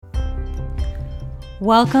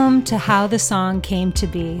Welcome to How the Song Came to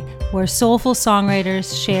Be, where soulful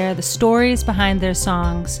songwriters share the stories behind their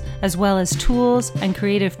songs, as well as tools and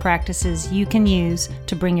creative practices you can use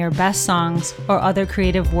to bring your best songs or other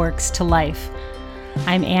creative works to life.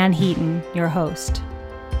 I'm Ann Heaton, your host.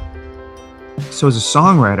 So as a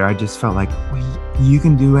songwriter, I just felt like, well, you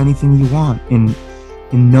can do anything you want in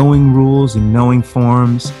knowing rules and knowing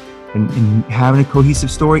forms and having a cohesive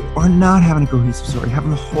story or not having a cohesive story, having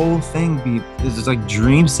the whole thing be this like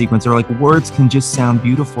dream sequence, or like words can just sound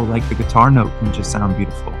beautiful, like the guitar note can just sound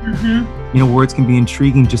beautiful. Mm-hmm. You know, words can be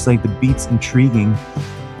intriguing just like the beat's intriguing,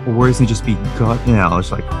 or words can just be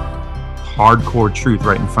it's like hardcore truth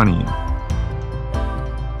right in front of you.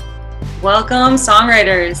 Welcome,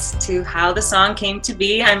 songwriters, to How the Song Came to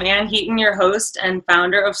Be. I'm Ann Heaton, your host and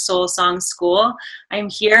founder of Soul Song School. I'm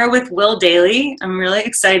here with Will Dailey. I'm really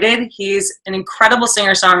excited. He's an incredible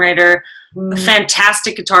singer-songwriter, a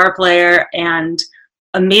fantastic guitar player, and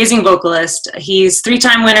amazing vocalist. He's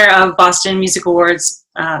three-time winner of Boston Music Awards,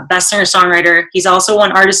 Best Singer-Songwriter. He's also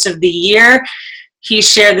won Artist of the Year. He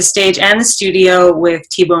shared the stage and the studio with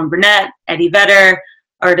T-Bone Burnett, Eddie Vedder,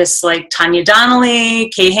 artists like Tanya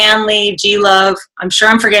Donnelly, Kay Hanley, G Love. I'm sure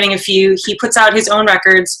I'm forgetting a few. He puts out his own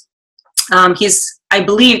records. He's, I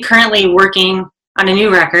believe, currently working on a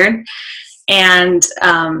new record. And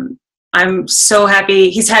I'm so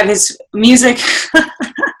happy. He's had his music.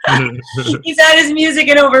 He's had his music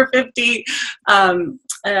in over 50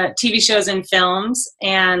 TV shows and films.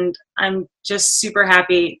 And I'm just super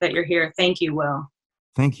happy that you're here. Thank you, Will.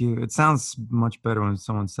 Thank you. It sounds much better when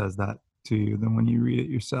someone says that to you than when you read it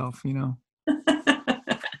yourself, you know.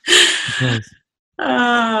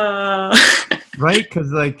 Right?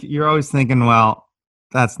 Because like you're always thinking, well,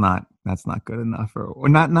 that's not good enough, or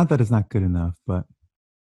not that it's not good enough, but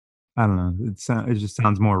I don't know. It just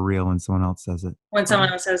sounds more real when someone else says it. When someone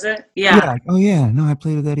else says it, yeah. Like, oh yeah, no, I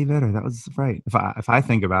played with Eddie Vedder. That was right. If I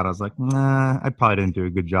think about it, I was like, nah, I probably didn't do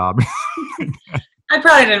a good job. I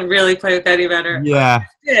probably didn't really play with Eddie Vedder. Yeah.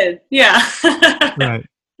 I did. Yeah. Right.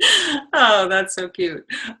 Oh, that's so cute.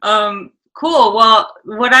 Cool. Well,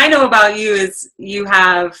 what I know about you is you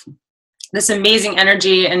have this amazing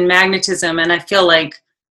energy and magnetism, and I feel like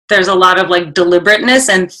there's a lot of like deliberateness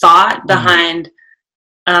and thought behind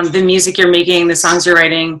the music you're making, the songs you're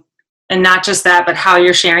writing, and not just that, but how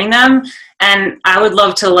you're sharing them. And I would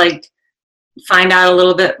love to like find out a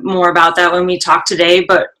little bit more about that when we talk today.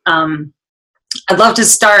 But I'd love to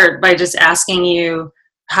start by just asking you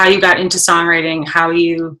how you got into songwriting, how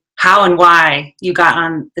and why you got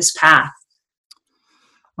on this path.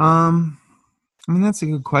 I mean, that's a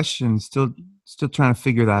good question. Still trying to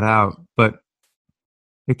figure that out, but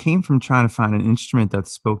it came from trying to find an instrument that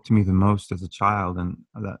spoke to me the most as a child, and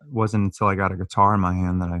that wasn't until I got a guitar in my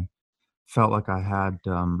hand that I felt like I had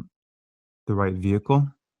the right vehicle.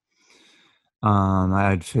 I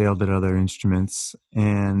had failed at other instruments,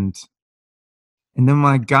 and then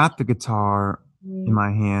when I got the guitar in my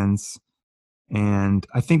hands, and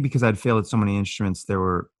I think because I'd failed at so many instruments, it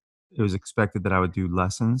was expected that I would do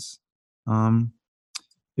lessons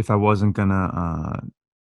if I wasn't gonna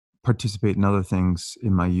participate in other things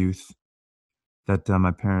in my youth that my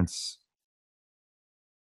parents,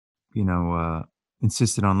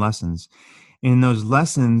 insisted on lessons. And those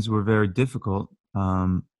lessons were very difficult.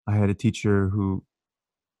 I had a teacher who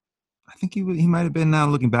I think he might have been, now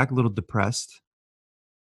looking back, a little depressed.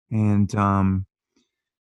 And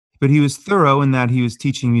but he was thorough in that he was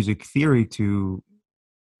teaching music theory to,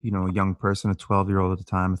 a young person, a 12-year-old at the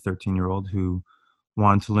time, a 13-year-old who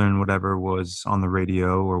wanted to learn whatever was on the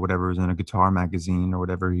radio or whatever was in a guitar magazine or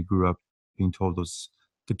whatever he grew up being told was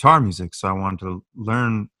guitar music. So I wanted to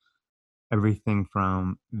learn everything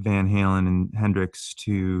from Van Halen and Hendrix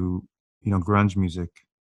to, grunge music.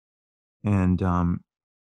 And I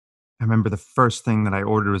remember the first thing that I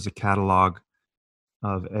ordered was a catalog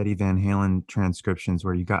of Eddie Van Halen transcriptions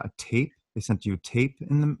where you got a tape. They sent you a tape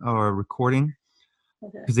in them, or a recording,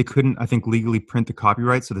 because they couldn't, I think, legally print the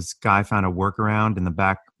copyright. So this guy found a workaround in the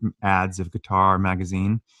back ads of Guitar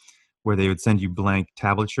Magazine where they would send you blank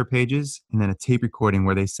tablature pages and then a tape recording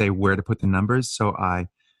where they say where to put the numbers. So I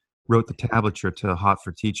wrote the tablature to Hot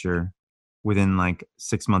for Teacher within like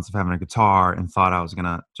 6 months of having a guitar, and thought I was going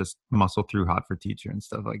to just muscle through Hot for Teacher and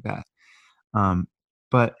stuff like that.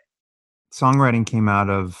 But songwriting came out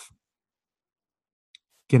of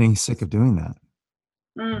getting sick of doing that.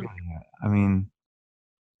 I mean,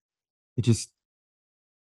 it just,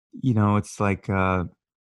 it's like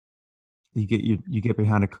you get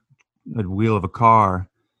behind a wheel of a car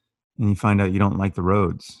and you find out you don't like the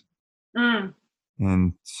roads.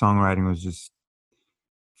 And songwriting was just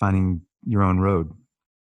finding your own road.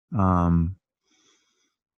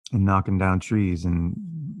 and knocking down trees and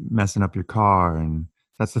messing up your car. And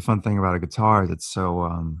that's the fun thing about a guitar. That's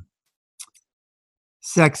so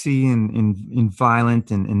sexy and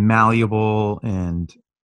violent and malleable, and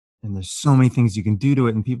there's so many things you can do to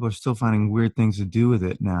it, and people are still finding weird things to do with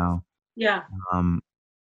it now. Yeah. Um,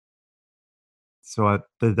 so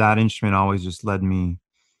that instrument always just led me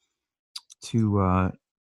to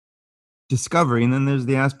discovery. And then there's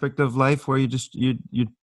the aspect of life where you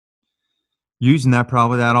using that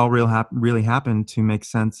probably that all really happened to make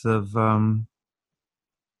sense of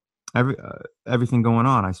everything going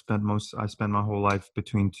on. I spent my whole life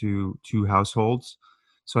between two households,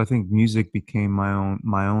 so I think music became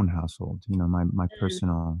my own household. You know, my Mm,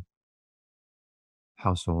 personal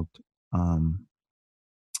household. Um,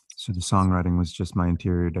 so the songwriting was just my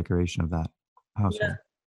interior decoration of that yeah. household.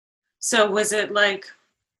 So was it like,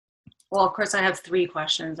 well, of course I have three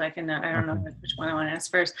questions. I don't know Okay. which one I want to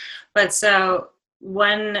ask first. But so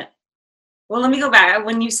when, well, let me go back.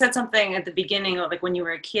 When you said something at the beginning, like when you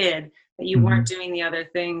were a kid, that you weren't Hmm. doing the other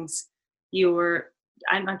things you were,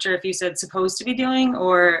 I'm not sure if you said supposed to be doing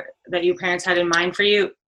or that your parents had in mind for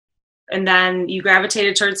you, and then you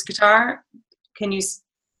gravitated towards guitar. Can you,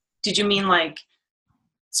 did you mean like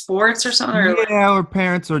sports or something? Or like, Yeah, or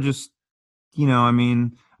parents are just, I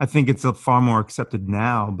mean, I think it's a far more accepted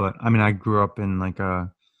now, but I mean, I grew up in like I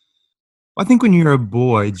think when you're a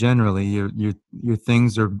boy, generally, your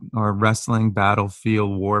things are wrestling,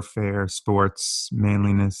 battlefield, warfare, sports,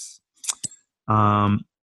 manliness. Um,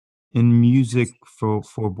 and music for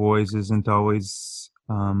boys isn't always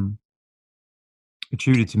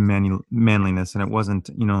attributed to manliness, and it wasn't,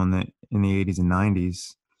 in the 80s and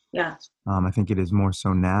 90s. yeah, I think it is more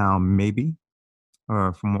so now, maybe,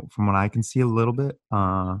 or from what I can see a little bit.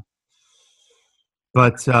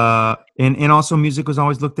 But and also music was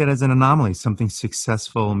always looked at as an anomaly, something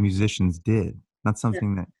successful musicians did, not yeah,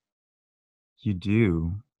 something that you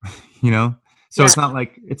do, you know? So yeah. it's not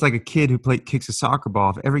like it's like a kid who kicks a soccer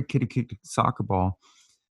ball. If every kid who kicked a soccer ball,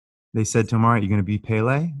 they said to him, "All right, you gonna be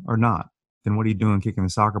Pele or not? Then what are you doing kicking the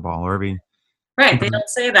soccer ball?" Or every Right. you They know, don't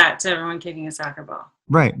say that to everyone kicking a soccer ball.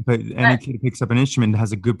 right, but Right. any kid who picks up an instrument and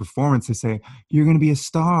has a good performance, they say, "You're gonna be a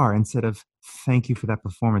star," instead of "Thank you for that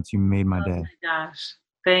performance. You made my Oh day." my gosh.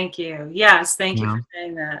 Thank you. Yes, thank You you for know?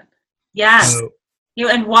 saying that. Yes. So You,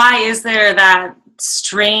 and why is there that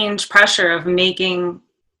strange pressure of making,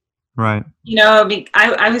 right. I mean,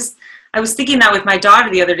 I was thinking that with my daughter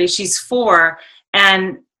the other day. She's 4,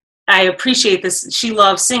 and I appreciate this. She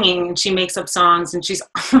loves singing, and she makes up songs, and she's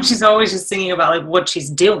she's always just singing about like what she's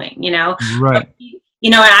doing, But, Right.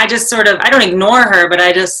 and I just sort of, I don't ignore her, but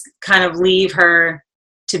I just kind of leave her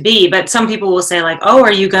to be. But some people will say like, "Oh,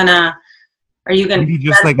 are you gonna Maybe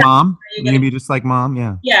just like mom. are you gonna Maybe just like mom,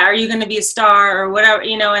 yeah. yeah, are you gonna be a star or whatever?"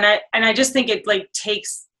 And I just think it like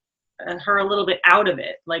takes her a little bit out of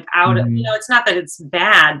it, like out of, Mhm. it's not that it's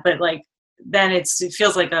bad, but like then it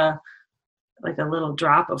feels like a little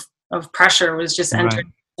drop of pressure was just Right.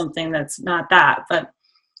 entering something that's not that. But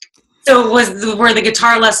so were the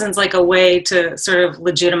guitar lessons like a way to sort of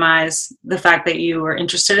legitimize the fact that you were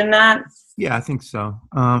interested in that? Yeah, I think so.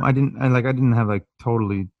 I didn't have like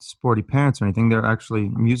totally sporty parents or anything. They're actually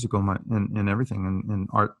musical and everything and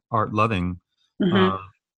art loving. Hmm. Um,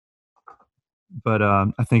 but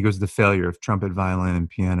I think it was the failure of trumpet, violin, and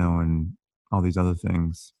piano and all these other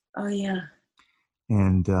things. Oh yeah.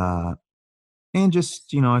 And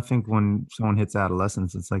just I think when someone hits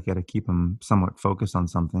adolescence, it's like you got to keep them somewhat focused on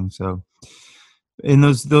something. So, and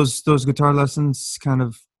those guitar lessons kind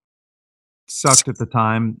of sucked at the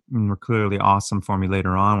time and were clearly awesome for me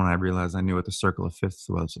later on when I realized I knew what the circle of fifths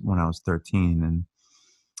was when I was 13. And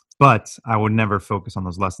but I would never focus on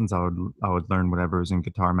those lessons. I would learn whatever was in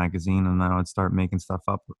Guitar Magazine, and then I would start making stuff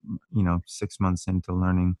up. 6 months into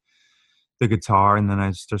learning the guitar, and then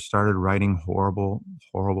I just started writing horrible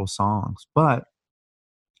songs. But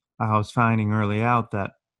I was finding early out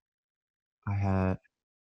that I had,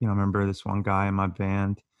 I remember this one guy in my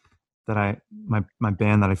band that my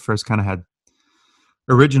band that I first kind of had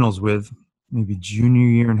originals with, maybe junior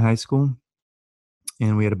year in high school,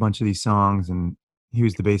 and we had a bunch of these songs, and he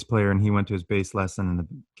was the bass player, and he went to his bass lesson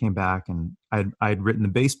and came back, and I'd written the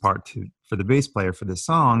bass part for the bass player for this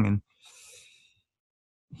song, and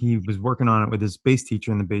he was working on it with his bass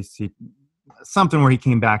teacher, and the bass teacher something where he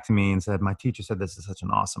came back to me and said, "My teacher said this is such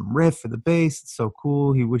an awesome riff for the bass. It's so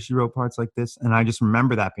cool. He wished he wrote parts like this." And I just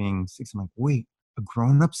remember that being 6. I'm like, wait, a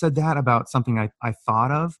grown up said that about something I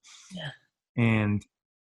thought of, Yeah. and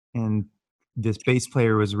and this bass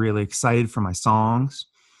player was really excited for my songs.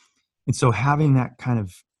 And so having that kind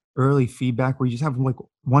of early feedback where you just have like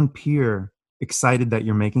one peer excited that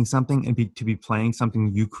you're making something and to be playing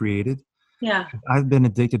something you created. Yeah. I've been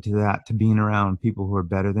addicted to that, to being around people who are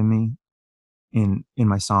better than me in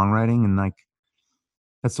my songwriting. And like,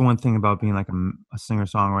 that's the one thing about being like a singer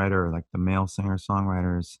songwriter, or like the male singer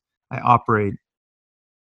songwriters. I operate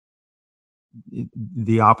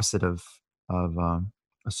the opposite of a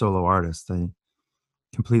solo artist. I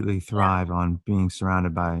completely thrive on being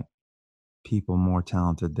surrounded by people more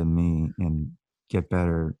talented than me and get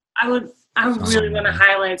better I really want to songwriting.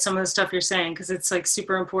 highlight some of the stuff you're saying because it's like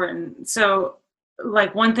super important. So,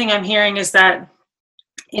 like one thing I'm hearing is that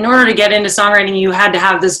in order to get into songwriting, you had to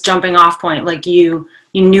have this jumping off point. Like you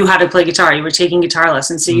knew how to play guitar. You were taking guitar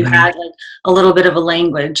lessons, so you Hmm. had like a little bit of a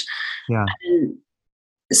language. Yeah. And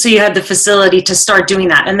so you had the facility to start doing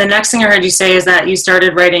that. And the next thing I heard you say is that you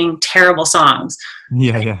started writing terrible songs.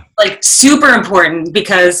 Yeah. Yeah. Like super important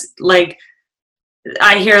because like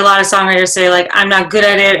I hear a lot of songwriters say like I'm not good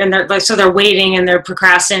at it, and they're like so they're waiting and they're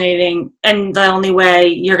procrastinating, and the only way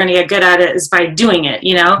you're going to get good at it is by doing it,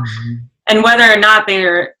 you know. Hmm. And whether or not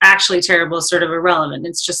they're actually terrible is sort of irrelevant.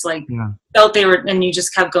 It's just like Yeah. felt they were, and you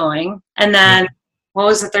just kept going. And Yeah. then what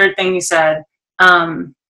was the third thing you said?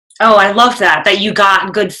 Oh, I love that you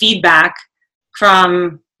got good feedback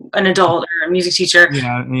from an adult or a music teacher,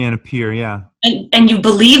 Yeah. And a peer. Yeah. and you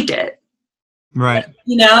believed it, Right.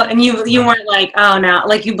 you know, and you Right. weren't like, oh no,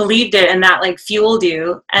 like you believed it, and that like fueled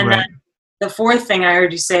you. And then Right. the fourth thing I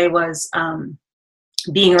heard you say was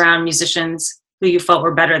being around musicians who you felt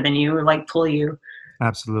were better than you or like pull you.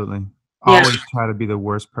 Absolutely. Yeah. Always try to be the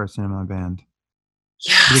worst person in my band. Be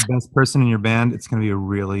Yeah. the best person in your band, it's going to be a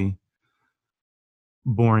really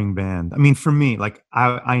boring band. I mean, for me, like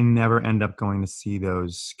I never end up going to see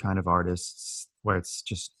those kind of artists where it's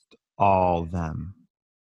just all them.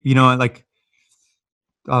 You know, like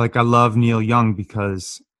I love Neil Young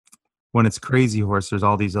because when it's Crazy Horse, there's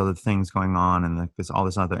all these other things going on, and like there's all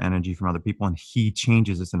this other energy from other people, and he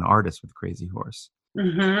changes as an artist with Crazy Horse.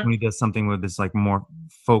 Mm-hmm. When he does something with this like more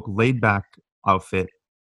folk laid back outfit,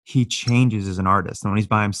 he changes as an artist. And when he's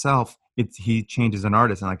by himself, he changes an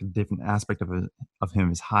artist, and like a different aspect of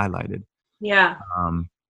him is highlighted. Yeah. Um,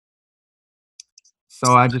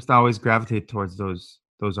 so I just always gravitate towards those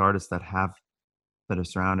artists that are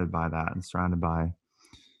surrounded by that and surrounded by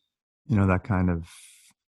that kind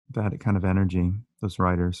of energy. Those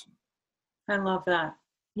writers. I love that.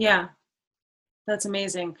 Yeah, that's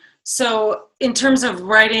amazing. So, in terms of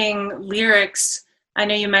writing lyrics, I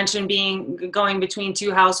know you mentioned being going between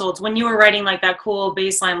two households. When you were writing like that cool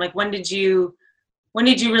bass line, like when did you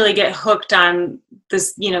really get hooked on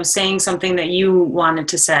this, you know, saying something that you wanted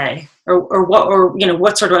to say, or you know,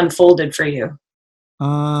 what sort of unfolded for you?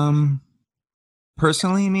 Um,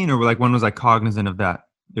 Personally, you mean, or like when was I cognizant of that?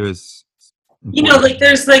 It was You know, important. like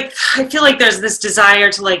there's like I feel like there's this desire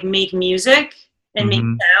to like make music and make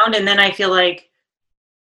Hmm. sound, and then I feel like,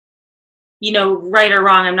 you know, right or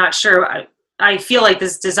wrong, I'm not sure. I feel like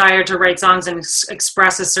this desire to write songs and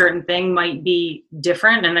express a certain thing might be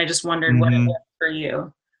different, and I just wondered what it Hmm. was for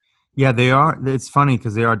you. Yeah, they are. It's funny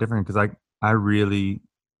because they are different. Because I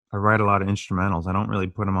write a lot of instrumentals. I don't really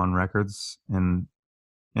put them on records, and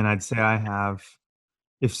I'd say I have,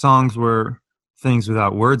 if songs were things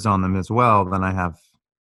without words on them as well, then I have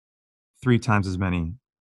 3 times as many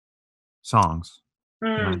songs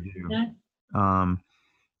than I Mm. do. Yeah. Um,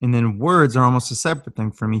 and then words are almost a separate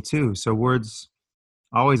thing for me too. So words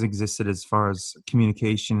always existed as far as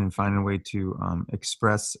communication and finding a way to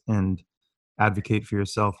express and advocate for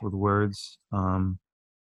yourself with words. And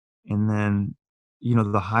then,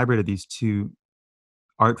 the hybrid of these two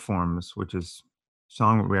art forms, which is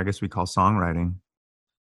I guess we call songwriting,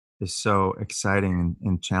 is so exciting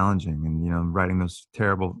and challenging. And, writing those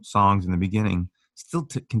terrible songs in the beginning still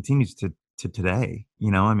continues to today,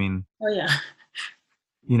 I mean, Oh yeah.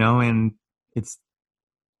 and it's,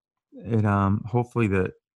 hopefully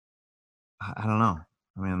that, I don't know.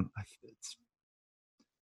 I mean, it's,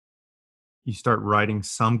 you start writing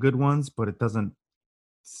some good ones, but it doesn't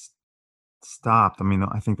s- stop. I mean,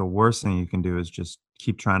 I think the worst thing you can do is just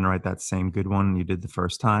keep trying to write that same good one you did the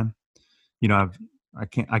first time. You know, I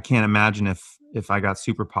can't imagine if I got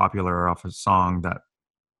super popular off a song that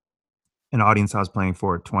an audience I was playing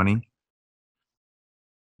for at 20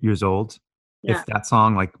 years old. Yeah. If that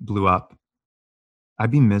song like blew up, I'd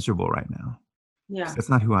be miserable right now because Yeah. that's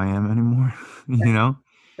not who I am anymore. you know,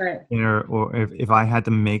 Right. or if I had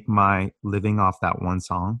to make my living off that one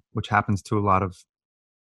song, which happens to a lot of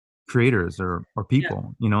creators or Yeah.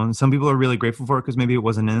 people, and some people are really grateful for it because maybe it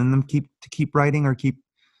wasn't in them to keep writing or keep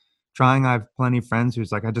trying. I have plenty of friends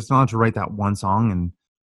who's like, I just wanted to write that one song and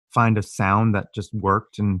find a sound that just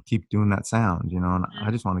worked and keep doing that sound, and I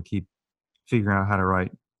just want to keep figuring out how to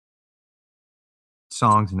write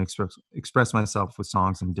songs and express myself with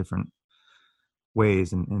songs in different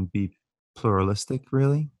ways and be pluralistic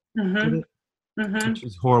really with Mhm. it, Mhm. which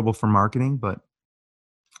is horrible for marketing, but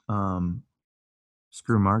um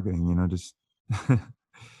screw marketing, just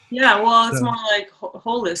Yeah, well, it's more so like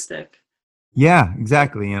holistic. yeah,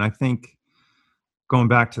 exactly. And I think going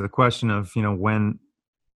back to the question of, when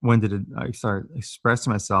did I start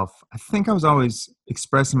expressing myself? I think I was always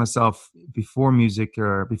expressing myself before music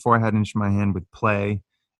or before I had an instrument in my hand with play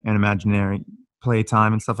and imaginary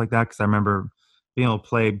playtime and stuff like that. Because I remember being able to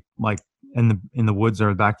play like in the woods or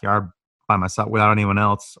the backyard by myself without anyone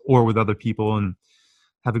else or with other people and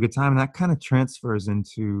have a good time. And that kind of transfers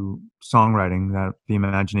into songwriting, that the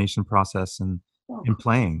imagination process and Oh, in cool.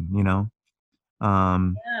 playing.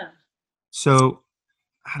 Um, Yeah. so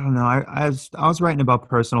I don't know. I was writing about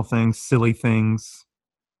personal things, silly things,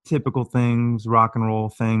 typical things, rock and roll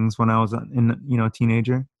things when I was a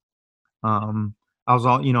teenager. Um, I was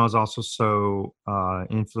also so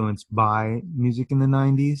influenced by music in the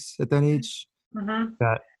 '90s at that age, Mhm.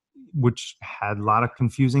 that which had a lot of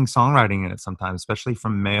confusing songwriting in it sometimes, especially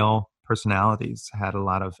from male personalities. Had a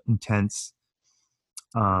lot of intense,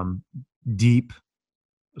 um, deep,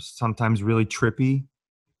 sometimes really trippy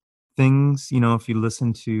things. If you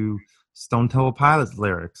listen to Stone Temple Pilots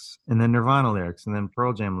lyrics and then Nirvana lyrics and then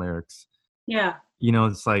Pearl Jam lyrics, Yeah.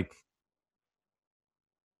 it's like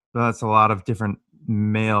that's a lot of different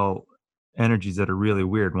male energies that are really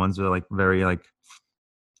weird. Ones that are like very like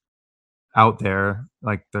out there,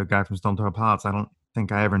 like the guy from Stone Temple Pilots. I don't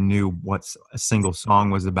think I ever knew what a single song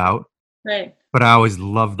was about, Right. but I always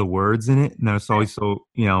loved the words in it, and it's Right. always so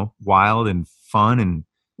wild and fun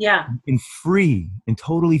Yeah. and free and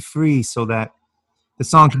totally free, so that the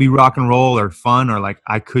song could be rock and roll or fun, or like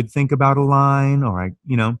I could think about a line, or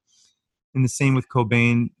and the same with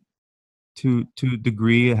Cobain to a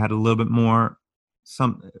degree. It had a little bit more,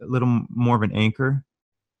 a little more of an anchor,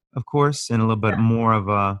 of course, and a little bit more of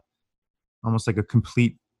a almost like a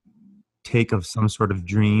complete take of some sort of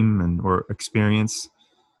dream and or experience.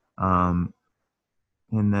 Um,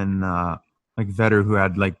 and then like Vedder, who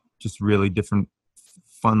had like just really different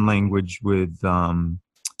fun language with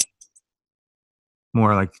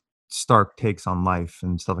more like stark takes on life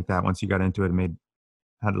and stuff like that. Once you got into it,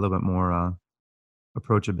 had a little bit more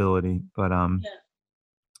approachability. But Yeah.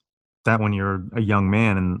 that when you're a young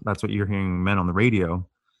man and that's what you're hearing men on the radio,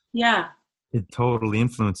 Yeah. it totally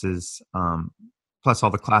influences. Plus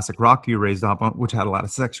all the classic rock you raised up on, which had a lot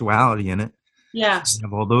of sexuality in it. Yeah. You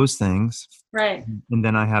have all those things, Right. and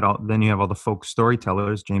then you have all the folk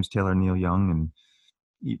storytellers, James Taylor, Neil Young, and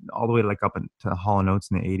all the way like up into Hall and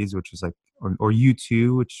Oates in the '80s, which was like, or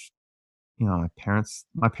U2, which my parents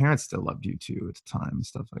still loved U2 at the time and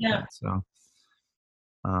stuff like Yeah. that. So,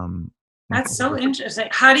 um, and That's so interesting.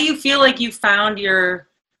 How do you feel like you found I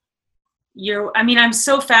mean, I'm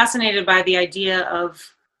so fascinated by the idea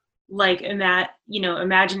of like in that,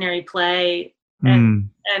 imaginary play and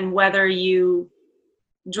mm, whether you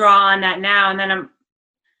draw on that now. And then I'm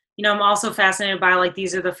also fascinated by like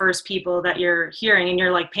these are the first people that you're hearing and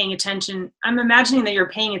you're like paying attention. I'm imagining that you're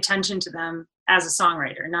paying attention to them as a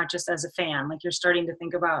songwriter, not just as a fan. Like you're starting to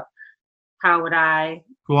think about how would I.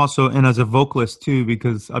 who also, and as a vocalist too,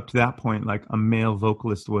 because up to that point, like a male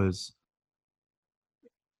vocalist was,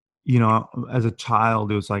 as a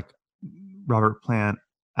child, it was like Robert Plant,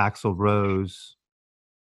 Axl Rose,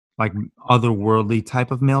 like otherworldly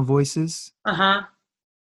type of male voices. Uh-huh.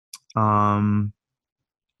 Um,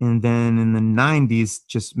 and then in the '90s,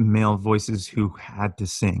 just male voices who had to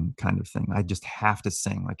sing, kind of thing. I just have to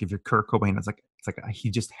sing. Like if you're Kurt Cobain, it's like he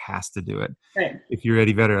just has to do it. Right. If you're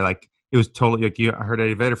Eddie Vedder, like it was totally like I heard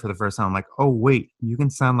Eddie Vedder for the first time. I'm like, oh wait, you can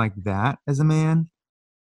sound like that as a man.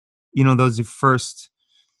 Those are first.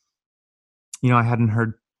 I hadn't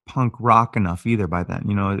heard punk rock enough either by then.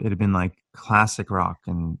 It had been like classic rock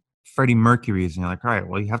and Freddie Mercury's, and you're like, all right,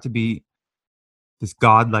 well, you have to be this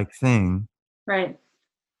godlike thing. Right.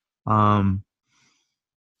 Um,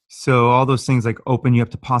 so all those things like open you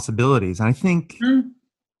up to possibilities. And I think Mm.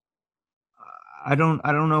 I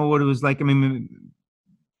don't know what it was like. I mean,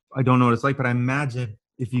 I don't know what it's like, but I imagine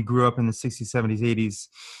if you grew up in the '60s, '70s, '80s,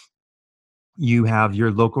 you have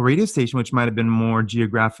your local radio station, which might have been more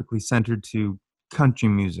geographically centered to country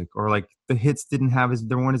music, or like the hits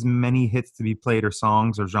there weren't as many hits to be played or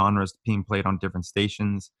songs or genres being played on different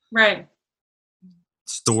stations. Right.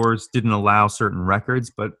 Stores didn't allow certain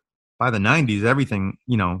records, but by the '90s, everything,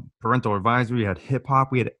 parental advisory, we had hip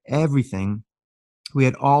hop, we had everything. We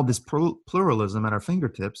had all this pluralism at our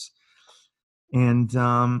fingertips. And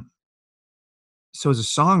so as a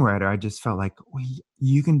songwriter, I just felt like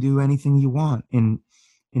you can do anything you want in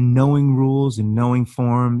knowing rules and knowing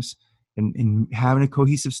forms and having a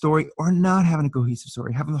cohesive story or not having a cohesive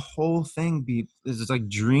story, having the whole thing be this like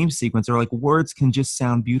dream sequence, or like words can just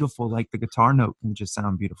sound beautiful, like the guitar note can just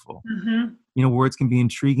sound beautiful. Mm-hmm. You know, words can be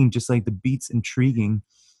intriguing, just like the beat's intriguing,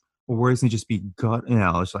 or words can just be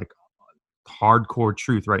it's like hardcore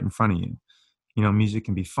truth right in front of you. You know, music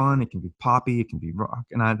can be fun, it can be poppy, it can be rock,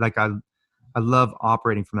 and I love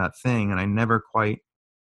operating from that thing, and I've never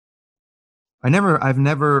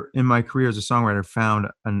in my career as a songwriter found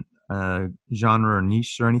a genre or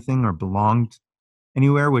niche or anything or belonged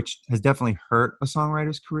anywhere, which has definitely hurt a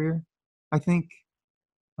songwriter's career. I think,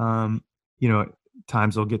 um, you know,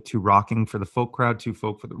 times will get too rocking for the folk crowd, too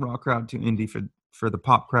folk for the rock crowd, too indie for the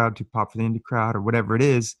pop crowd, too pop for the indie crowd, or whatever it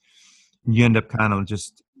is. And you end up kind of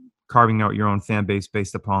just carving out your own fan base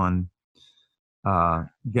based upon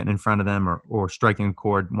getting in front of them or striking a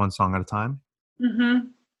chord one song at a time. Mm-hmm.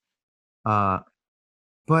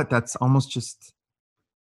 But that's almost just,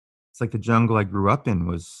 it's like the jungle I grew up in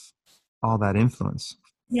was all that influence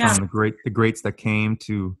Yeah. from the greats that came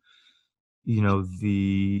to, you know,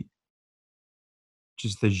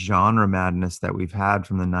 just the genre madness that we've had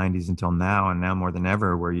from the 90s until now, and now more than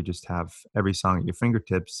ever, where you just have every song at your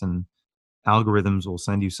fingertips and algorithms will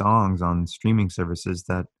send you songs on streaming services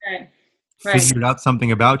that Right. figured out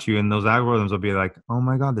something about you, and those algorithms will be like, oh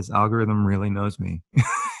my god, this algorithm really knows me.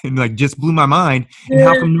 And like just blew my mind. And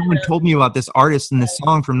how come no one told me about this artist and this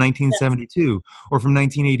song from 1972 or from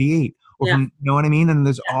 1988 or from, you know what I mean? And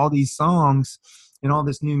there's all these songs and all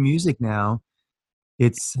this new music now.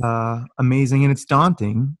 It's amazing and it's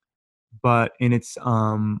daunting, but in its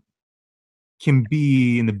can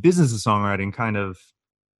be in the business of songwriting kind of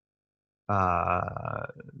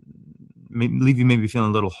leave you maybe feeling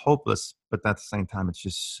a little hopeless, but at the same time it's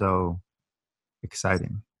just so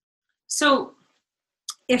exciting. So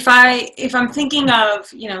if I'm thinking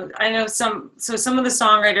of, you know, I know some of the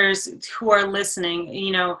songwriters who are listening,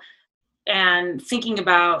 you know, and thinking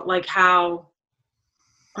about like how,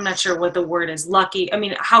 I'm not sure what the word is, lucky. I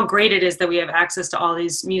mean, how great it is that we have access to all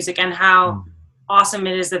these music and how awesome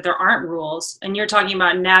it is that there aren't rules. And you're talking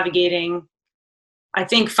about navigating, I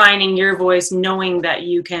think, finding your voice, knowing that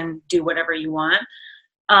you can do whatever you want.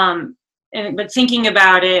 But thinking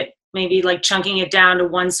about it, maybe like chunking it down to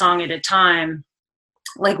one song at a time.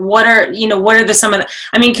 Like what are some of the,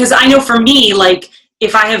 I mean, because I know for me, like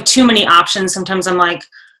if I have too many options, sometimes I'm like,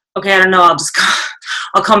 okay, I don't know,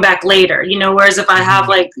 I'll come back later, you know, whereas if I have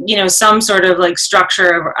like, you know, some sort of like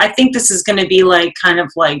structure, I think this is going to be like kind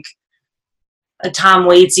of like a Tom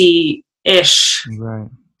Waitsy-ish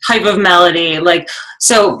type of melody. Like,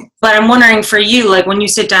 so, but I'm wondering for you, like when you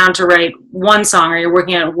sit down to write one song or you're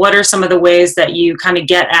working on it, what are some of the ways that you kind of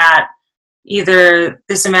get at either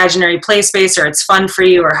this imaginary play space or it's fun for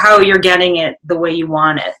you or how you're getting it the way you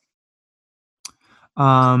want it?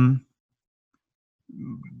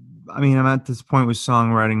 I mean, I'm at this point with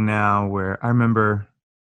songwriting now where I remember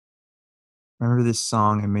this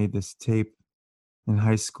song. I made this tape in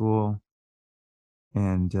high school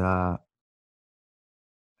and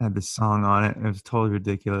had this song on it. And it was totally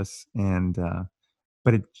ridiculous. And,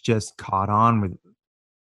 but it just caught on with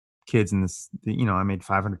kids in this, you know, I made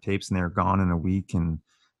 500 tapes and they were gone in a week. And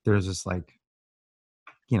there's just like,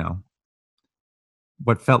 you know,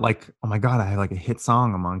 what felt like, oh my God, I had like a hit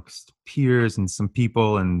song amongst peers and some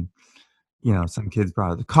people, and you know, some kids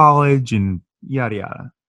brought it to college and yada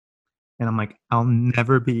yada. And I'm like, I'll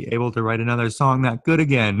never be able to write another song that good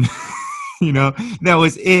again. You know, that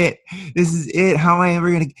was it. This is it. How am I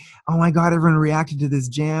ever gonna? Oh my God, everyone reacted to this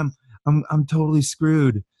jam. I'm totally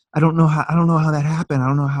screwed. I don't know how that happened. I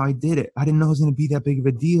don't know how I did it. I didn't know it was gonna be that big of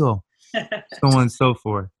a deal. So on and so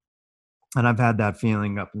forth. And I've had that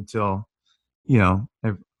feeling up until, you know,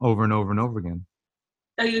 over and over and over again.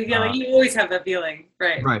 Oh, you always have that feeling,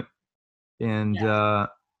 right? Right. And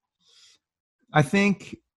I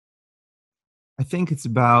think it's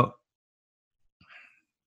about,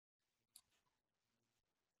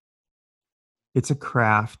 it's a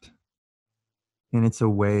craft and it's a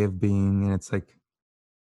way of being, and it's like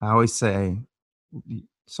I always say,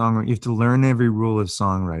 songwriting, you have to learn every rule of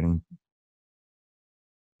songwriting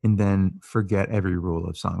and then forget every rule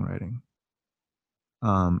of songwriting.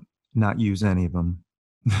 Not use any of them,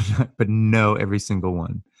 but know every single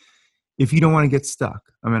one. If you don't want to get stuck.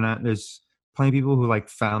 I mean, there's plenty of people who like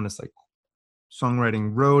found this like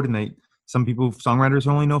songwriting road, and songwriters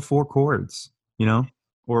only know 4 chords, you know,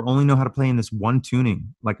 or only know how to play in this one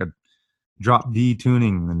tuning, like a drop D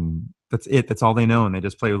tuning, and that's it. That's all they know, and they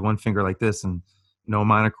just play with one finger like this, and no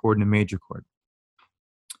minor chord and a major chord.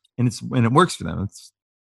 and it works for them. It's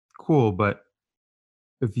cool. But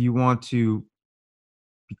if you want to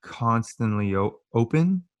be constantly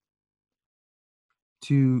open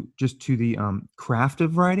to the craft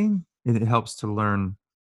of writing, it helps to learn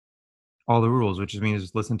all the rules, which means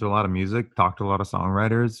just listen to a lot of music, talk to a lot of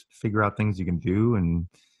songwriters, figure out things you can do. And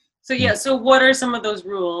So yeah, so what are some of those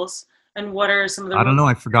rules, and what are some of the I don't know,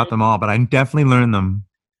 I forgot them all, but I definitely learned them.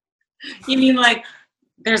 You mean like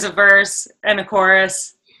there's a verse and a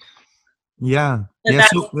chorus? Yeah.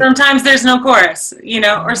 Sometimes there's no chorus,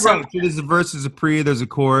 or something. Right. So there's a verse, there's a pre, there's a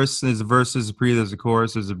chorus, there's a verse, there's a pre, there's a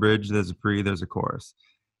chorus, there's a bridge, there's a pre, there's a chorus.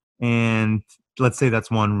 And let's say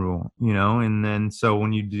that's one rule, and then so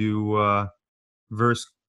when you do verse,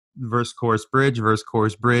 chorus, bridge,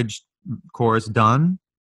 chorus, done,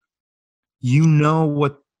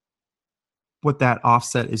 what that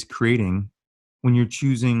offset is creating when you're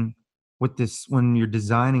choosing when you're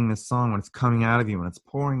designing this song, when it's coming out of you, when it's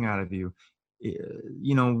pouring out of you,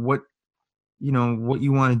 what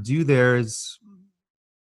you want to do there is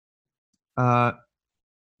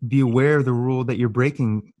be aware of the rule that you're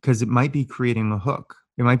breaking, because it might be creating a hook.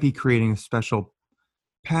 It might be creating a special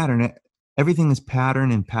pattern. Everything is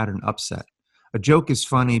pattern and pattern upset. A joke is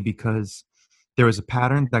funny because there was a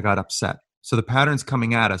pattern that got upset. So the pattern's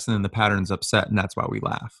coming at us and then the pattern's upset, and that's why we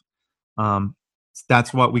laugh.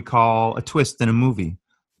 That's what we call a twist in a movie,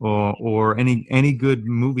 or any good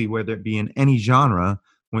movie, whether it be in any genre.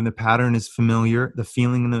 When the pattern is familiar, the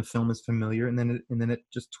feeling in the film is familiar, and then it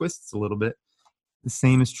just twists a little bit. The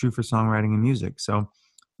same is true for songwriting and music. So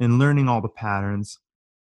in learning all the patterns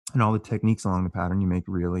and all the techniques along the pattern, you make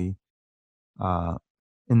really and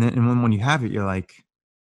when you have it, you're like,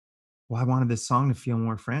 well, I wanted this song to feel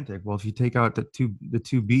more frantic. Well, if you take out the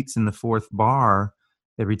two beats in the fourth bar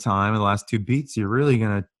every time, the last two beats, you're really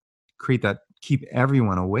going to keep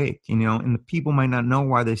everyone awake, and the people might not know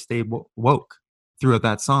why they stayed woke throughout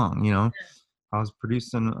that song. I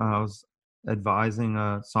was advising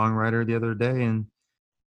a songwriter the other day, and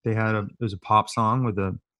it was a pop song with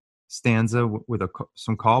a stanza with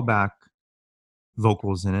some callback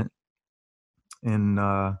vocals in it. And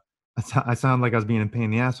I sound like I was being a pain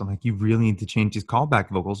in the ass. I'm like, you really need to change these callback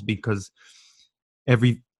vocals, because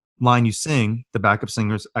every line you sing, the backup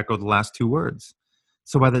singers echo the last two words.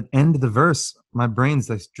 So by the end of the verse, my brain's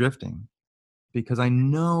like drifting, because I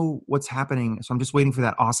know what's happening. So I'm just waiting for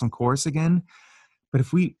that awesome chorus again. But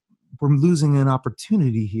if we're losing an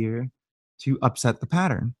opportunity here to upset the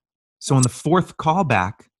pattern. So on the fourth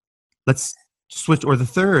callback, let's switch, or the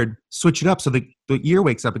third, switch it up so the ear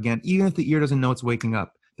wakes up again. Even if the ear doesn't know it's waking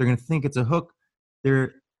up, they're going to think it's a hook.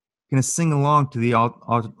 They're going to sing along to the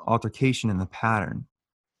altercation in the pattern.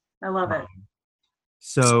 I love it.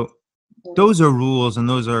 So those are rules, and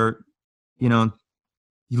those are, you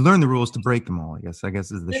learn the rules to break them all, I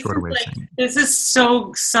guess is the shorter way of saying it. This is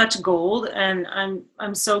such gold, and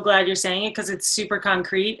I'm so glad you're saying it, because it's super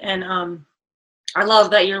concrete. And I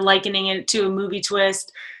love that you're likening it to a movie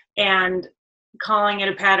twist and calling it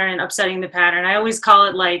a pattern and upsetting the pattern. I always call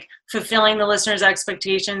it like fulfilling the listener's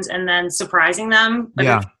expectations and then surprising them. But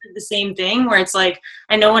it's the same thing, where it's like,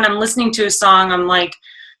 I know when I'm listening to a song, I'm like,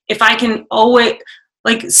 if I can always,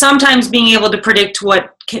 like, sometimes being able to predict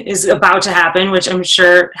what is about to happen, which I'm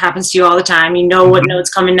sure happens to you all the time. What note's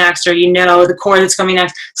coming next, or the chord that's coming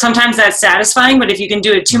next. Sometimes that's satisfying, but if you can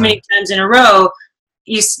do it too many times in a row,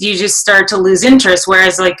 you just start to lose interest.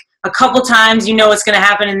 Whereas like a couple times, what's going to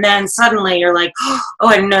happen, and then suddenly you're like, oh,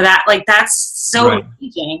 I didn't know that. Like, that's so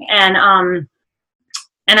engaging. And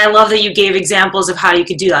I love that you gave examples of how you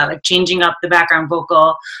could do that, like changing up the background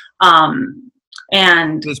vocal.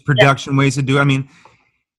 And there's production ways to do it. I mean,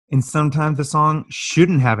 and sometimes the song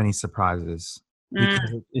shouldn't have any surprises,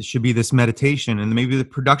 because it should be this meditation, and maybe the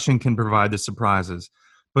production can provide the surprises.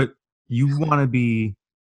 But you want to be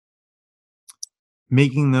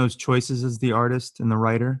making those choices as the artist and the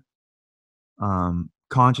writer,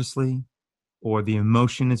 consciously, or the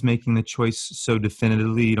emotion is making the choice so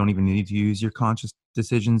definitively you don't even need to use your conscious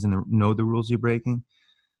decisions and know the rules you're breaking.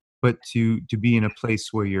 But to be in a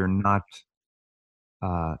place where you're not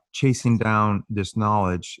chasing down this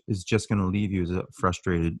knowledge is just going to leave you as a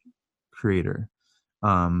frustrated creator.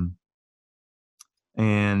 And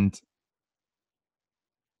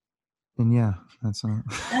yeah, that's all.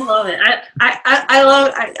 I love it.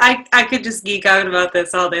 I could just geek out about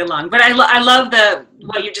this all day long. But I love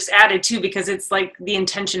what you just added too, because it's like the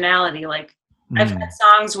intentionality. Like I've had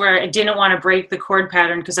songs where I didn't want to break the chord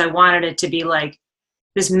pattern because I wanted it to be like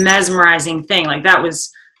this mesmerizing thing. Like that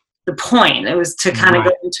was the point. It was to kind of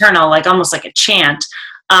go internal, like almost like a chant.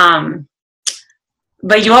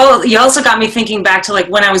 but you also got me thinking back to like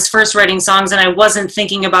when I was first writing songs and I wasn't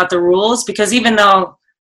thinking about the rules, because even though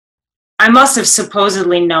I must have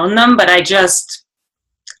supposedly known them, but I just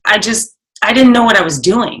I didn't know what I was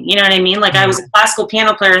doing. You know what I mean? Like I was a classical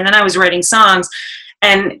piano player and then I was writing songs,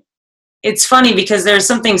 and it's funny because there's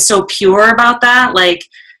something so pure about that. Like,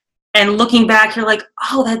 and looking back, you're like,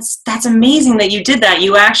 oh, that's amazing that you did that.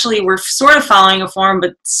 You actually were sort of following a form,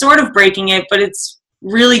 but sort of breaking it, but it's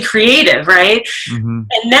really creative, right? Mm-hmm.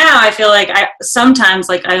 And now I feel like I sometimes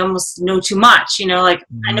like I almost know too much, you know, like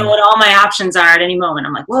I know Mm-hmm. what all my options are at any moment.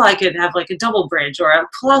 I'm like, well, I could have like a double bridge or I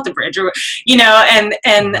pull out the bridge or, you know, and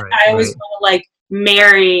Right, I always right. want to like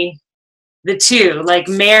marry the two, like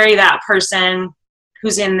marry that person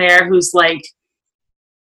who's in there, who's like,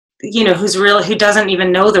 you know, who doesn't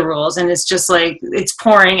even know the rules and it's just like, it's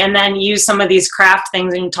pouring, and then use some of these craft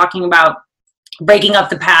things and talking about breaking up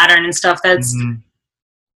the pattern and stuff. Mm-hmm.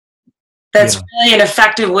 That's Yeah, really an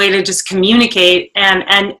effective way to just communicate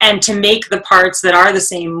and to make the parts that are the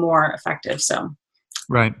same more effective. So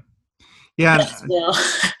right. Yeah, yes, Will.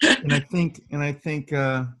 and I think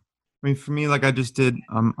I mean, for me, like I just did,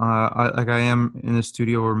 like I am in the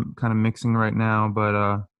studio, we're kind of mixing right now,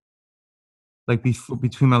 but like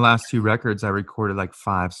between my last two records, I recorded like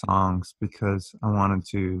 5 songs because I wanted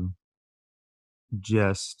to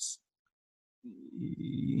just,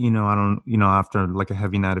 I don't, after like a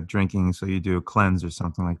heavy night of drinking, so you do a cleanse or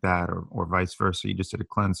something like that, or vice versa. You just did a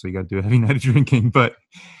cleanse, so you got to do a heavy night of drinking. But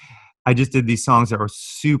I just did these songs that were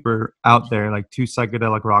super out there, like 2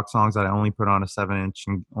 psychedelic rock songs that I only put on a 7-inch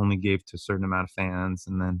and only gave to a certain amount of fans,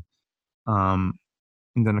 um,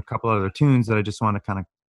 and then a couple other tunes that I just want to kind of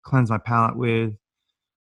cleanse my palate with,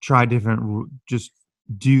 try just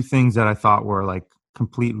do things that I thought were like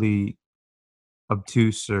completely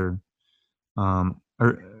obtuse or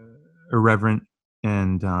irreverent,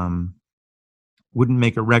 and wouldn't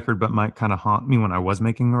make a record, but might kind of haunt me when I was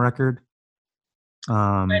making a record. But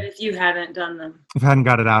Um, if you hadn't done them. if I hadn't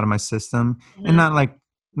got it out of my system, and Mhm.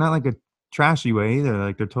 not like a trashy way either.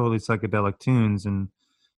 Like they're totally psychedelic tunes, and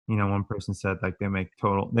one person said like they make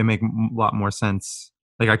a lot more sense.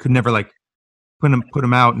 Like I could never like put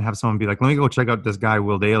them out and have someone be like, let me go check out this guy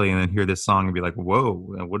Will Dailey, and then hear this song and be like, whoa,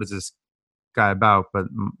 what is this guy about? But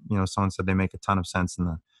someone said they make a ton of sense in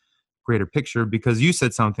the greater picture, because you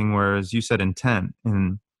said something, whereas you said intent,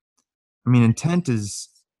 and I mean intent is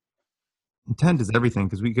everything,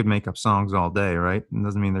 because we could make up songs all day, right? It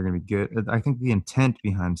doesn't mean they're going to be good. I think the intent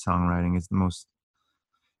behind songwriting is the most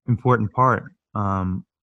important part.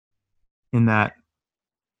 In that,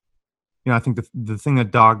 I think the thing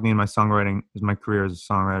that dogged me in my songwriting is my career as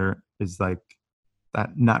a songwriter is like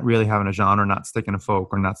that, not really having a genre, not sticking to folk,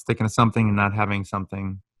 or not sticking to something, and not having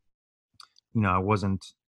something. I wasn't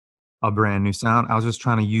a brand new sound. I was just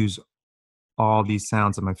trying to use all these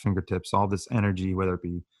sounds at my fingertips, all this energy, whether it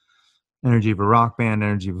be energy of a rock band,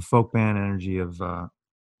 energy of a folk band, energy of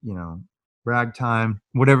you know ragtime,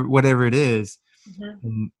 whatever it is,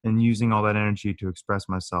 Mhm. and using all that energy to express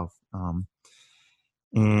myself.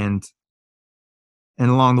 And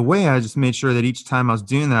along the way, I just made sure that each time I was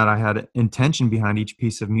doing that, I had intention behind each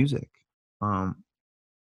piece of music, um,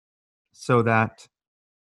 so that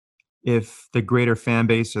if the greater fan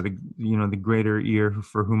base, or the greater ear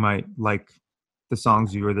for who might like the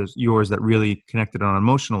songs yours that really connected on an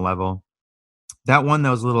emotional level, that one that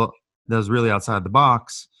was really outside the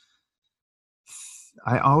box,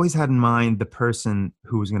 I always had in mind the person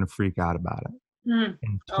who was going to freak out about it Mhm.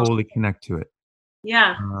 and Oh, totally connect to it.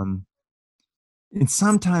 yeah. Um, and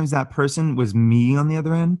sometimes that person was me on the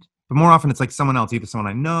other end, but more often it's like someone else, either someone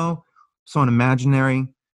I know, someone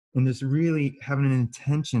imaginary, and just really having an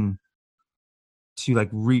intention to like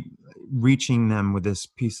reaching them with this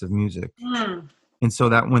piece of music. Mm. And so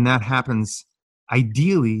that when that happens,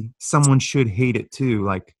 ideally someone should hate it too.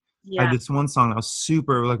 Like I had Yeah. this one song that was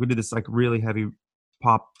super, like we did this like really heavy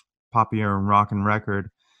pop poppier and rock and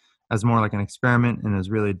record as more like an experiment, and it was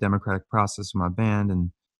really a democratic process with my band.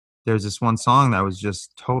 And there's this one song that was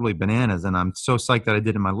just totally bananas, and I'm so psyched that I did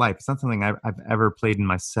it in my life. It's not something I've ever played in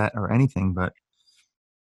my set or anything, but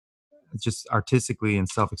it's just artistically and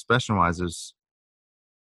self-expression wise, there's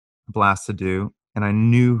a blast to do. And I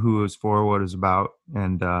knew who it was for, what it was about.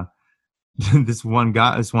 And this one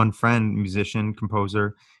friend, musician,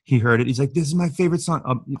 composer, he heard it. He's like, "This is my favorite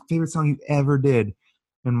song you ever did."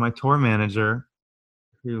 And my tour manager,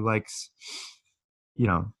 who likes, you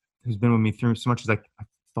know, who's been with me through so much, is like, "I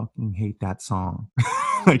fucking hate that song."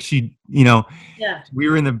 Like Yeah. we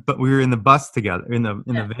were in the bus together, in the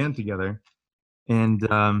Yeah. van together,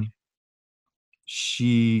 and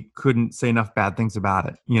she couldn't say enough bad things about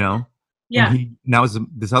it. And Yeah. that was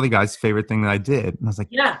this other guy's favorite thing that I did. And I was like,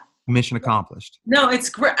 Yeah. mission accomplished. No, it's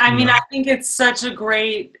great. I You mean, know? I think it's such a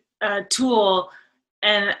great tool,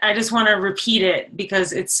 and I just want to repeat it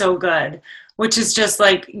because it's so good, which is just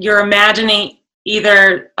like you're imagining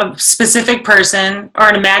either a specific person or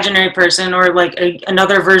an imaginary person or like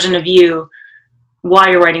another version of you while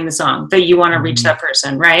you're writing the song that you want to reach that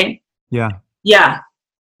person, right? Yeah. Yeah.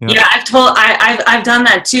 Yeah. Yeah, I've done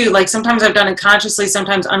that too. Like sometimes I've done it consciously,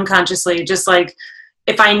 sometimes unconsciously. Just like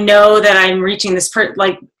if I know that I'm reaching this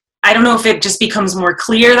like I don't know if it just becomes more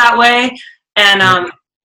clear that way. And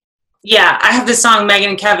yeah, I have this song Megan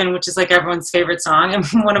and Kevin, which is like everyone's favorite song, and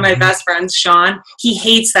one of my best friends, Sean, he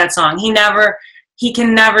hates that song. He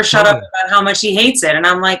can never shut up about how much he hates it, and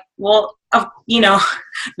I'm like, well,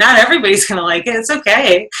 not everybody's gonna like it. It's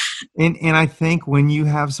okay. And I think when you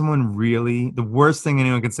have someone really, the worst thing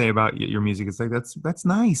anyone can say about your music is like, that's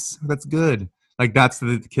nice, that's good. Like that's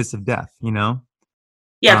the kiss of death, you know?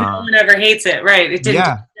 Yeah, no one ever hates it, right? It didn't.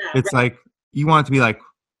 Yeah, it's right? Like you want it to be like,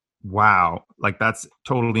 wow, like that's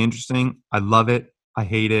totally interesting. I love it. I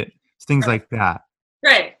hate it. It's things like that.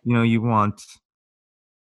 Right. You know, you want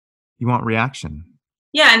reaction.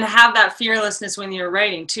 Yeah, and have that fearlessness when you're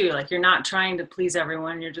writing too. Like you're not trying to please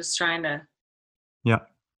everyone. You're just trying to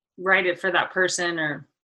write it for that person or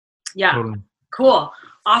totally. Cool.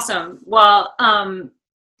 Awesome. Well,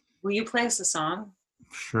 will you play us a song?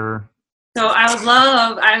 Sure. So I would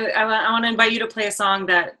love I want to invite you to play a song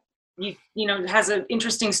that you know has an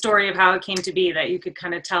interesting story of how it came to be, that you could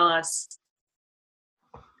kind of tell us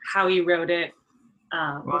how you wrote it.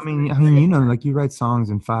 Well, I mean, you know, like you write songs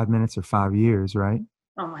in 5 minutes or 5 years, right?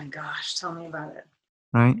 Oh my gosh, tell me about it.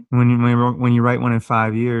 Right? When you write one in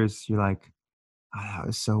 5 years, you're like, oh, that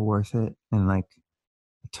was so worth it, and like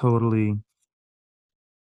totally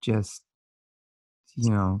just, you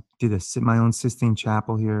know, did my own Sistine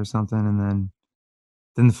Chapel here or something, and then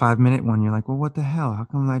the 5-minute one, you're like, well, what the hell? How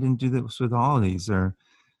come I didn't do this with all of these? But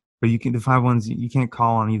the 5 ones, you can't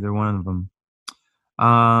call on either one of them.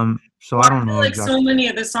 So I don't know. Like exactly. So many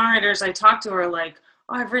of the songwriters I talk to are like,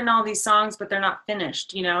 oh, I've written all these songs, but they're not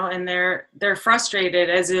finished, you know, and they're frustrated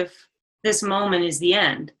as if this moment is the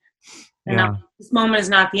end. And this moment is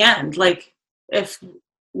not the end. Like if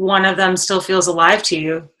one of them still feels alive to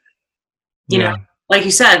you, you know, like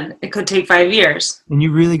you said, it could take 5 years. And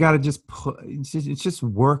you really got to just it's just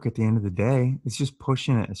work at the end of the day. It's just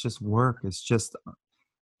pushing it. It's just work. It's just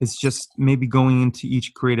maybe going into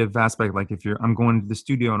each creative aspect. Like if I'm going to the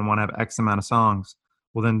studio and I want to have X amount of songs,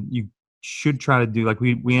 well, then you should try to do like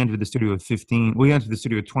we entered the studio with 15. We entered the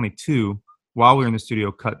studio with 22. While we were in the studio,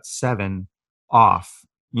 cut 7 off,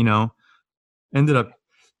 you know, ended up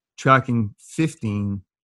tracking 15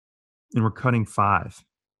 and we're cutting 5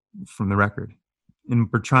 from the record. And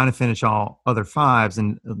we're trying to finish all other 5s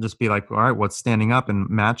and just be like, all right, what's standing up and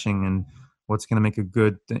matching and what's going to make a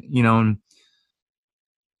good, you know, and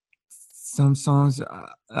some songs,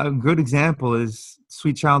 a good example is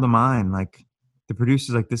Sweet Child of Mine. Like the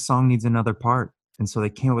producer's like, this song needs another part. And so they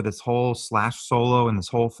came up with this whole Slash solo and this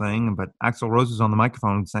whole thing. But Axl Rose was on the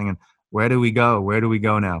microphone singing, where do we go? Where do we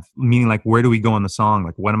go now? Meaning like, where do we go in the song?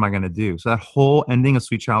 Like, what am I going to do? So that whole ending of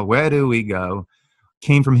Sweet Child, where do we go?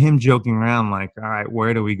 Came from him joking around like, all right,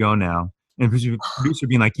 where do we go now? And the producer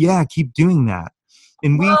being like, yeah, keep doing that.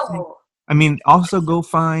 And we think, I mean, also go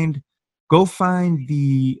find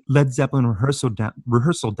the Led Zeppelin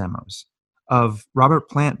rehearsal demos of Robert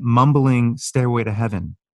Plant mumbling Stairway to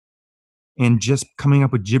Heaven and just coming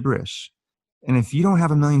up with gibberish. And if you don't have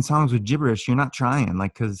a million songs with gibberish, you're not trying.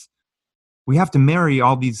 Like, because we have to marry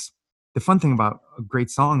all these. The fun thing about a great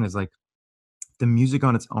song is like the music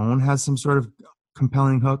on its own has some sort of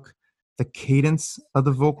compelling hook. The cadence of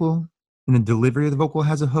the vocal and the delivery of the vocal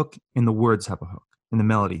has a hook, and the words have a hook, and the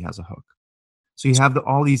melody has a hook. So you have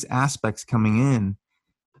all these aspects coming in,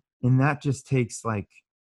 and that just takes like,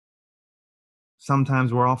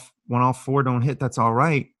 sometimes when all 4 don't hit, that's all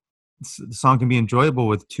right. The song can be enjoyable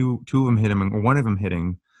with two of them hitting or one of them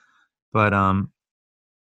hitting, but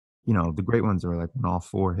you know, the great ones are like when all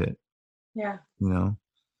 4 hit. Yeah. You know,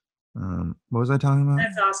 what was I talking about?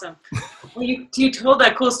 That's awesome. Well, you told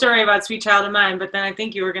that cool story about Sweet Child of Mine, but then I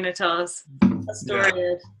think you were going to tell us a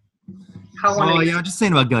story of how one. Oh yeah, just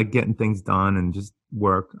saying about like getting things done and just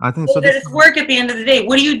work. I think so. It's work at the end of the day.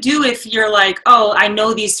 What do you do if you're like, oh, I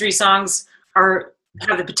know these 3 songs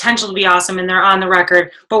have the potential to be awesome and they're on the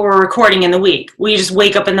record, but we're recording in the week? Will you just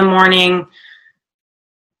wake up in the morning?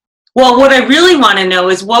 Well, what I really want to know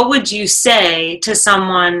is what would you say to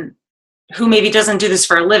someone who maybe doesn't do this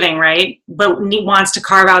for a living, right? But wants to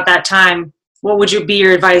carve out that time. What would be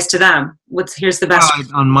your advice to them? Here's the best.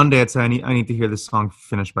 On Monday, I'd say I need to hear this song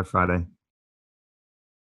finished by Friday.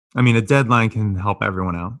 I mean, a deadline can help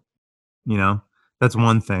everyone out. You know, that's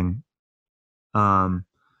one thing.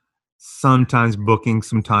 Sometimes booking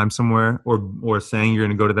some time somewhere, or saying you're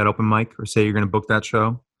going to go to that open mic, or say you're going to book that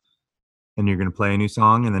show, and you're going to play a new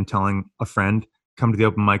song, and then telling a friend, "Come to the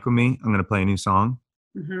open mic with me. I'm going to play a new song."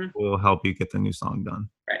 Mm-hmm. Will help you get the new song done.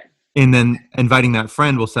 Right. And then inviting that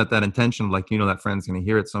friend will set that intention, like, that friend's going to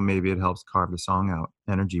hear it, so maybe it helps carve the song out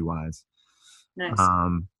energy wise. Nice.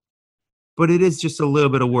 But it is just a little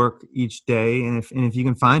bit of work each day, and if you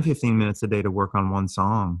can find 15 minutes a day to work on one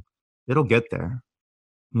song, it'll get there.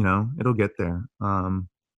 It'll get there. I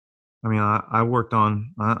mean, I worked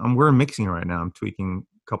on. We're mixing right now. I'm tweaking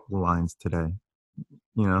a couple of lines today.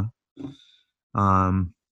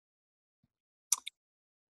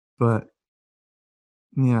 But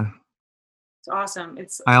yeah, it's awesome.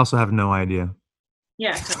 I also have no idea.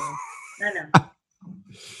 Yeah, totally. I know.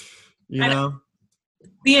 I know.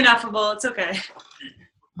 Be ineffable. It's okay.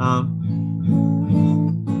 Can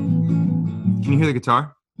you hear the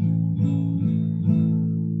guitar?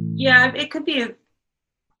 Yeah, it could be a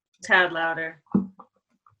tad louder.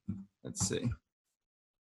 Let's see.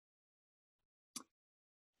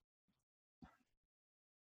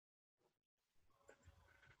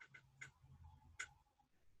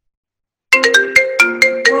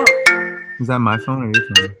 Whoa. Is that my phone or your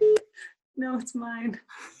phone? No, it's mine.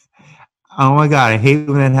 Oh my God, I hate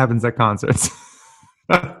when that happens at concerts.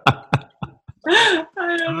 I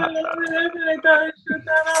don't know what happened. I thought I shut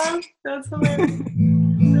that off. That's hilarious.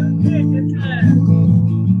 Okay, good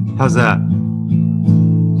time. How's that?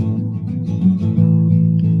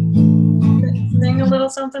 Sing a little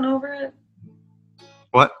something over it.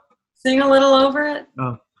 What? Sing a little over it.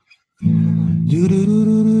 Oh. Do do do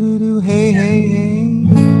do do do. Hey hey hey.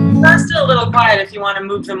 That's still a little quiet if you want to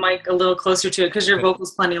move the mic a little closer to it because your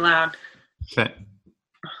vocal's plenty loud. Okay.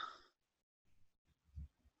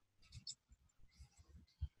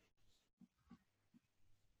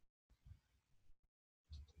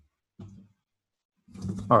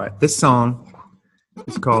 All right. This song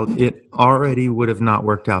is called "It Already Would Have Not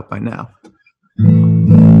Worked Out by Now."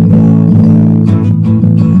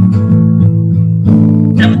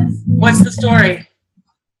 What's the story?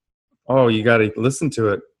 Oh, you got to listen to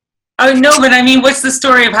it. Oh no, but I mean, what's the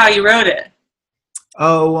story of how you wrote it?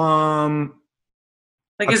 Oh,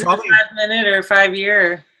 like is it 5 minute or 5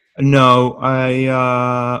 year? No,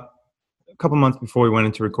 a couple months before we went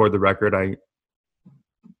in to record the record,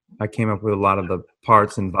 I came up with a lot of the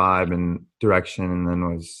parts and vibe and direction,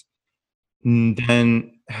 and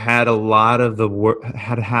then had a lot of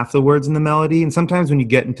had half the words in the melody. And sometimes when you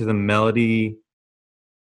get into the melody,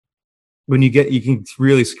 you can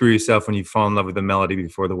really screw yourself when you fall in love with the melody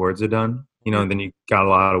before the words are done, and then you got a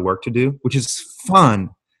lot of work to do, which is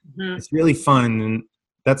fun. Mm-hmm. It's really fun. And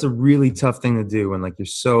that's a really tough thing to do when you're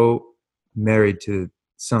so married to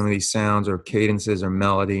some of these sounds or cadences or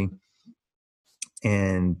melody,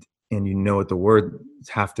 and you know what the words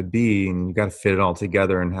have to be, and you got to fit it all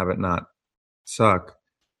together and have it not suck.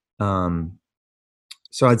 So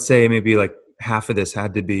I'd say maybe half of this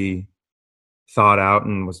had to be thought out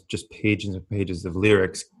and was just pages and pages of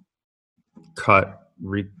lyrics cut,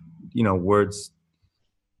 words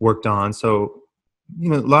worked on. So, a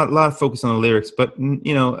lot of focus on the lyrics, but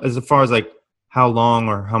as far as how long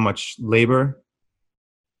or how much labor,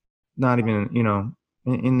 not even,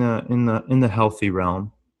 in the healthy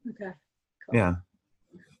realm. Okay. Cool. Yeah.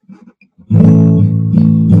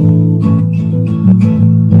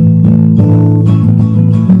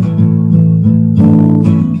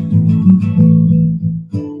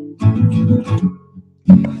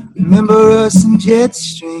 Remember us in jet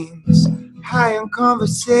streams, high on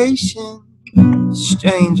conversation,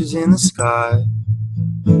 strangers in the sky.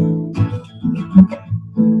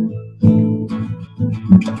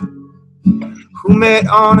 Who met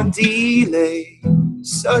on a delay,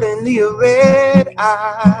 suddenly a red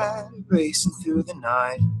eye racing through the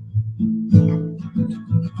night.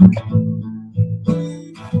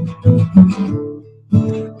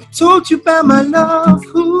 I told you about my love,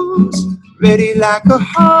 who's ready like a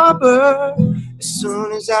harbor as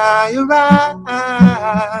soon as I arrive.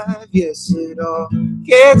 Yes, it all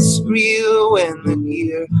gets real when the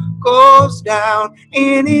gear goes down,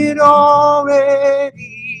 and it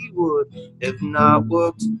already would have not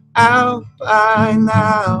worked out by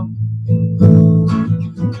now.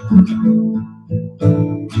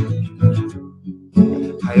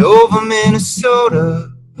 High over Minnesota,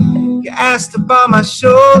 you asked about my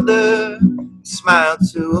shoulder, smiled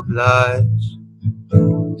to oblige.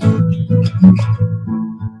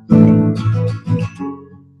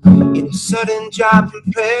 In a sudden drop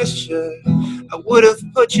in pressure, I would have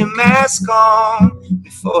put your mask on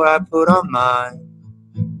before I put on mine.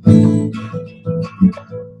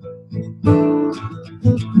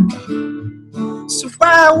 So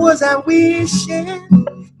why was I wishing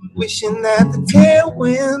that the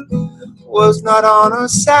tailwind was not on our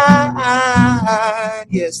side?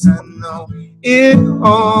 Yes, I know it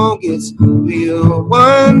all gets real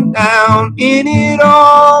one down, and it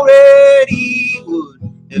already would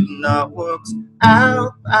have not worked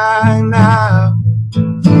out by now.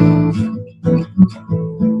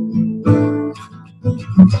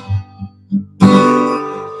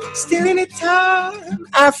 Still anytime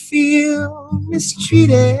I feel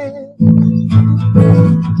mistreated,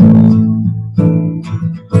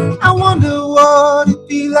 I wonder what it'd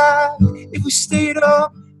be like if we stayed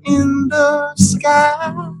up in the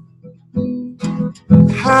sky,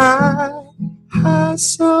 high, high,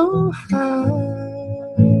 so high.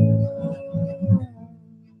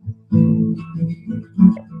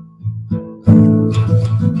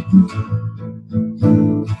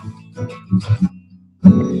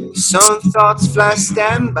 Some thoughts fly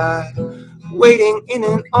standby, waiting in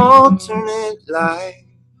an alternate life,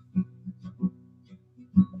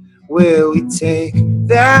 where we take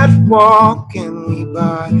that walk and we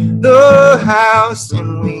buy the house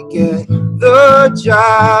and we get the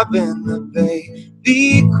job and the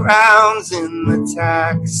baby crowns and the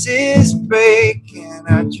taxes break, and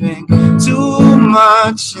I drink too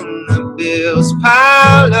much and the bills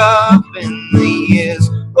pile up and the years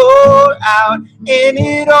roll out, and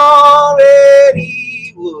it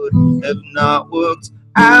already would have not worked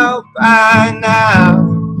out by now.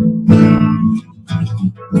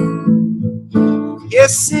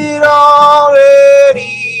 Yes, it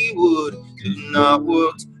already would have not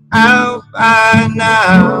worked out by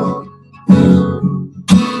now.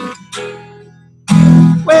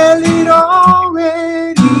 Well, it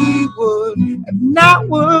already would have not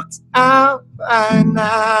worked out by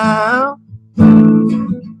now.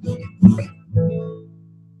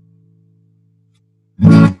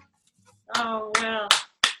 Oh, Will.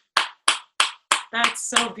 That's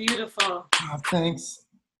so beautiful. Oh, thanks.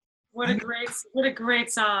 What a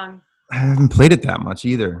great song. I haven't played it that much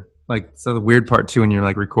either. Like, so the weird part too, when you're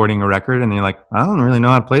like recording a record and you're like, I don't really know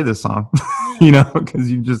how to play this song, you know, because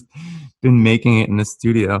you've just been making it in the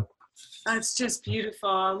studio. That's just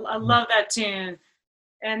beautiful. I love that tune.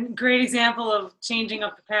 And great example of changing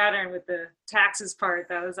up the pattern with the taxes part.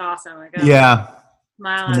 That was awesome. I got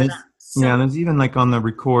smile out of that. Yeah, there's even like on the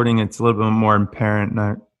recording, it's a little bit more apparent.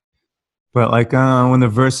 But like when the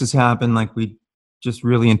verses happen, like we just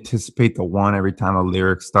really anticipate the one every time a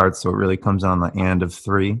lyric starts, so it really comes on the end of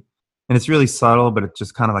three. And it's really subtle, but it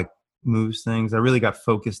just kind of like moves things. I really got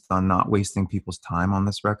focused on not wasting people's time on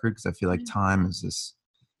this record, because I feel like time is this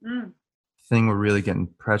thing we're really getting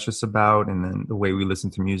precious about, and then the way we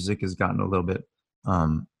listen to music has gotten a little bit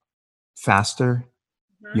faster.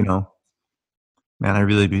 You know, man, I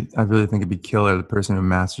really think it'd be killer, the person who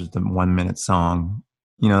masters the 1 minute song.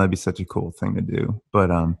 You know, that'd be such a cool thing to do.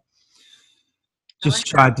 But just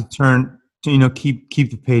tried to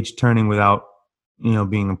keep the page turning without, you know,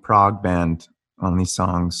 being a prog band on these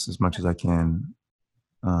songs as much as I can.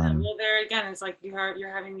 Well, there again, it's like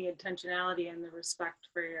you're having the intentionality and the respect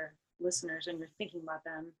for your listeners, and you're thinking about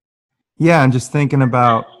them. Yeah, and just thinking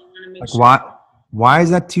about like why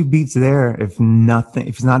is that 2 beats there if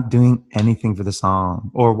it's not doing anything for the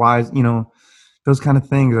song, or why is, you know, those kind of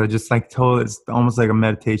things are just like it's almost like a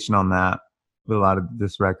meditation on that with a lot of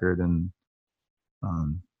this record. And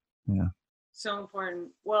yeah, so important.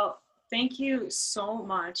 Well, thank you so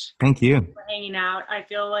much. Thank you for hanging out. I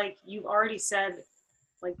feel like you've already said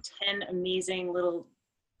like 10 amazing little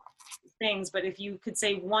things, but if you could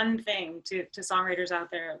say one thing to songwriters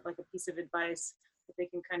out there, like a piece of advice that they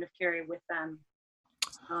can kind of carry with them.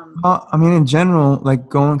 I mean, in general, like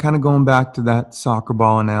going back to that soccer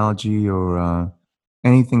ball analogy, or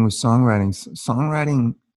anything with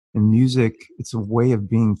songwriting and music, it's a way of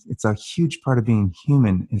being. It's a huge part of being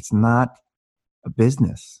human. It's not a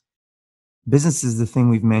business. Business is the thing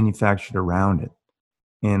we've manufactured around it,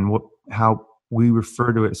 and how we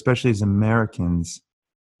refer to it, especially as Americans,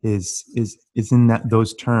 is in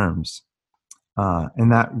those terms,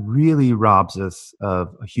 and that really robs us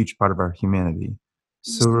of a huge part of our humanity.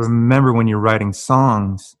 So remember, when you're writing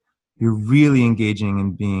songs, you're really engaging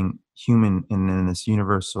in being human in this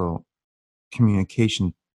universal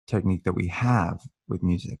communication technique that we have with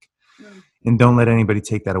music. And don't let anybody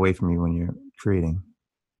take that away from you when you're creating.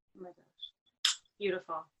 Oh my gosh.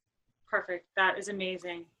 Beautiful. Perfect. That is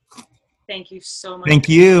amazing. Thank you so much. Thank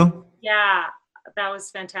you. Yeah, that was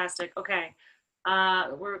fantastic. Okay.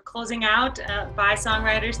 We're closing out. Bye,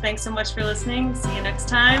 songwriters. Thanks so much for listening. See you next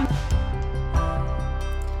time.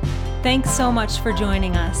 Thanks so much for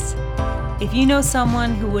joining us. If you know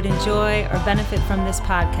someone who would enjoy or benefit from this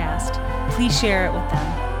podcast, please share it with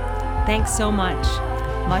them. Thanks so much.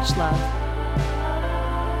 Much love.